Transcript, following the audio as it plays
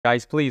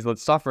Guys, please,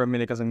 let's stop for a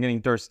minute because I'm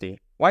getting thirsty.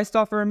 Why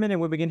stop for a minute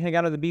when we can hang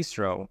out at the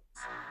bistro?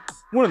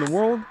 What in the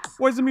world?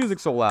 Why is the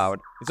music so loud?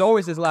 It's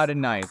always this loud at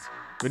night.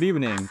 Good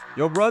evening.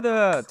 Yo,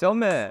 brother, tell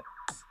me.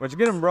 Where'd you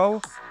get him, bro?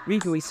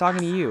 Riku, he's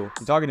talking to you.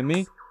 You talking to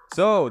me?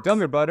 So, tell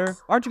me, brother.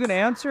 Aren't you gonna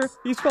answer?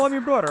 He's calling me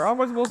brother. How am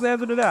I supposed to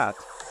answer to that?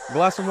 A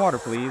glass of water,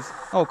 please.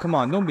 Oh, come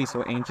on, don't be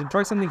so ancient.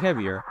 Try something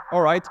heavier.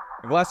 Alright,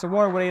 a glass of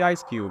water with 8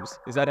 ice cubes.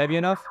 Is that heavy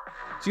enough?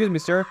 Excuse me,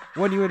 sir.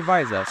 What do you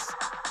advise us?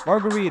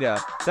 Margarita,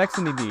 Sex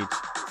on the Beach,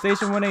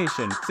 Station 1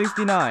 Nation,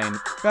 69,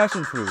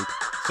 Passion Fruit.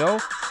 So,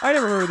 I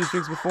never heard of these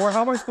drinks before.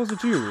 How am I supposed to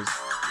choose?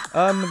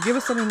 Give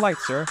us something light,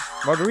 sir.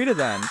 Margarita,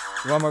 then.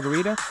 You want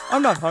margarita?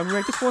 I'm not hungry.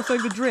 I just want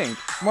something to drink.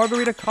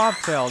 Margarita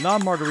cocktail,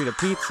 not margarita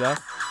pizza.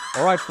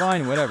 Alright,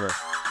 fine, whatever.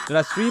 So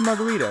that's 3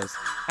 margaritas.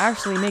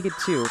 Actually, make it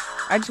 2.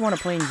 I just want a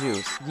plain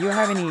juice. Do you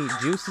have any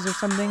juices or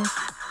something?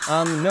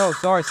 No,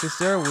 sorry,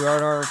 sister.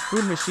 Our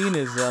food machine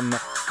is,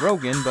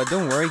 broken, but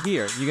don't worry.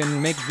 Here, you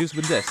can make juice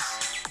with this.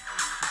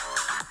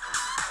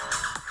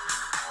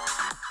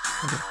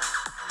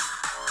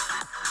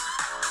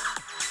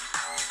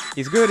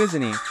 He's good,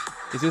 isn't he?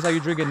 Is this how you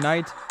drink at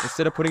night?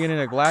 Instead of putting it in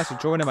a glass, you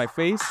throw it in my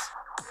face?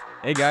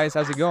 Hey guys,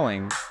 how's it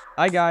going?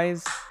 Hi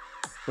guys.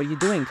 What are you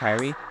doing,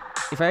 Kyrie?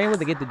 If I'm able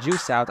to get the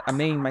juice out, I'm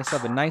making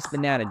myself a nice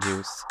banana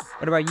juice.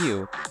 What about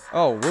you?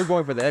 Oh, we're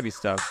going for the heavy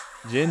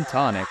stuff. Gin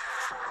tonic.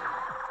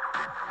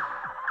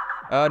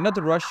 Not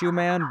to rush you,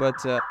 man,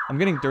 but I'm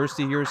getting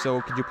thirsty here,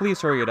 so could you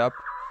please hurry it up?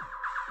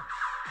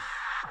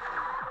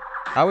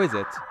 How is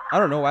it? I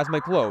don't know, ask my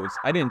clothes.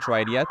 I didn't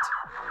try it yet.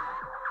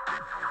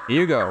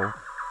 Here you go.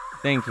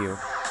 Thank you.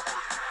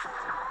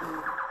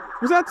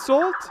 Was that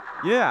salt?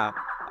 Yeah.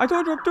 I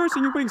told you I'm thirsty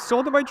and you're putting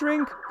salt in my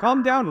drink?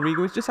 Calm down,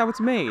 Rigo. It's just how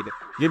it's made.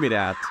 Give me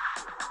that.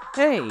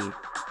 Hey!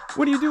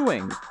 What are you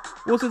doing?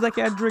 Well, since I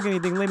can't drink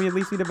anything, let me at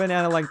least eat a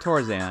banana like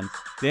Tarzan.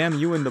 Damn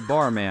you and the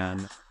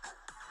barman.